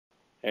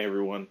Hey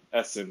everyone,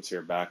 Essence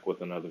here back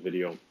with another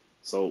video.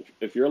 So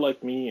if you're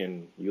like me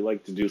and you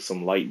like to do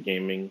some light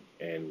gaming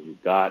and you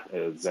got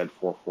a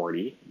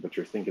Z440, but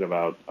you're thinking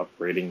about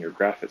upgrading your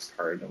graphics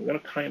card, I'm going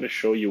to kind of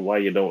show you why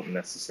you don't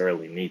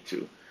necessarily need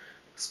to,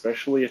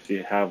 especially if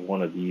you have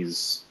one of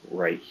these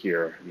right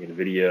here, the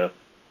NVIDIA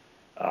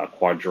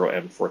Quadro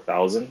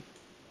M4000,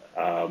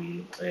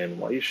 and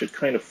why you should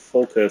kind of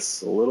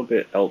focus a little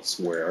bit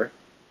elsewhere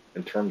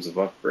in terms of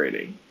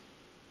upgrading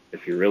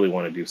if you really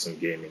want to do some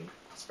gaming,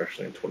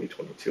 especially in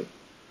 2022.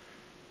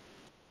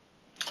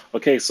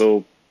 Okay,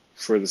 so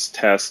for this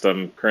test,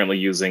 I'm currently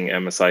using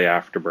MSI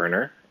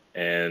Afterburner,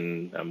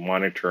 and I'm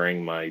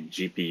monitoring my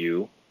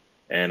GPU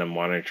and I'm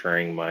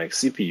monitoring my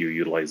CPU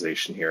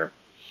utilization here.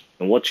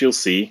 And what you'll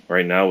see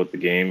right now with the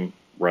game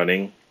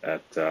running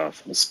at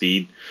full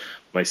speed,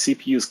 my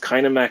CPU is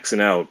kind of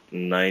maxing out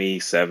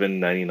 97,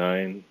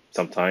 99.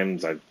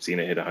 Sometimes I've seen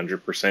it hit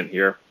 100%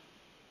 here.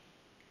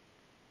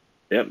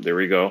 Yep, there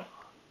we go.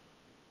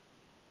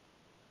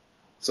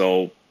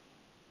 So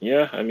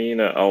yeah, I mean,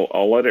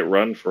 I'll let it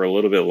run for a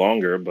little bit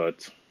longer,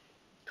 but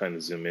kind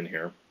of zoom in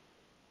here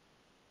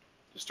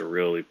just to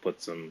really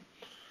put some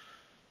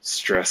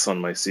stress on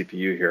my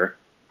CPU here.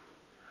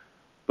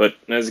 But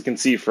as you can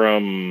see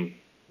from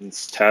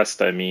this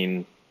test, I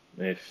mean,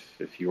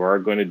 if you are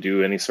going to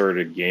do any sort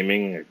of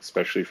gaming,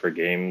 especially for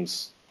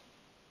games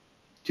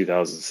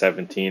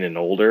 2017 and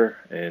older,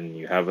 and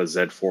you have a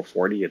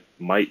Z440, it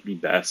might be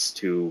best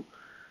to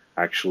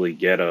actually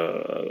get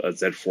a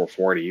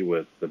Z440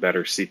 with a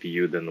better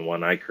CPU than the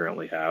one I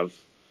currently have.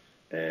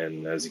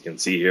 And as you can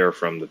see here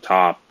from the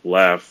top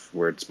left,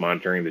 where it's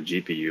monitoring the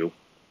GPU,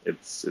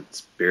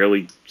 it's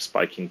barely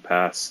spiking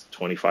past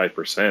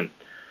 25%.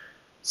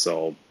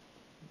 So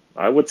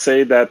I would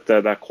say that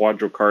that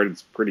Quadro card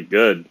is pretty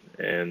good,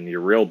 and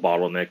your real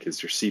bottleneck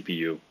is your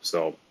CPU.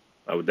 So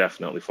I would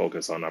definitely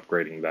focus on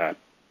upgrading that.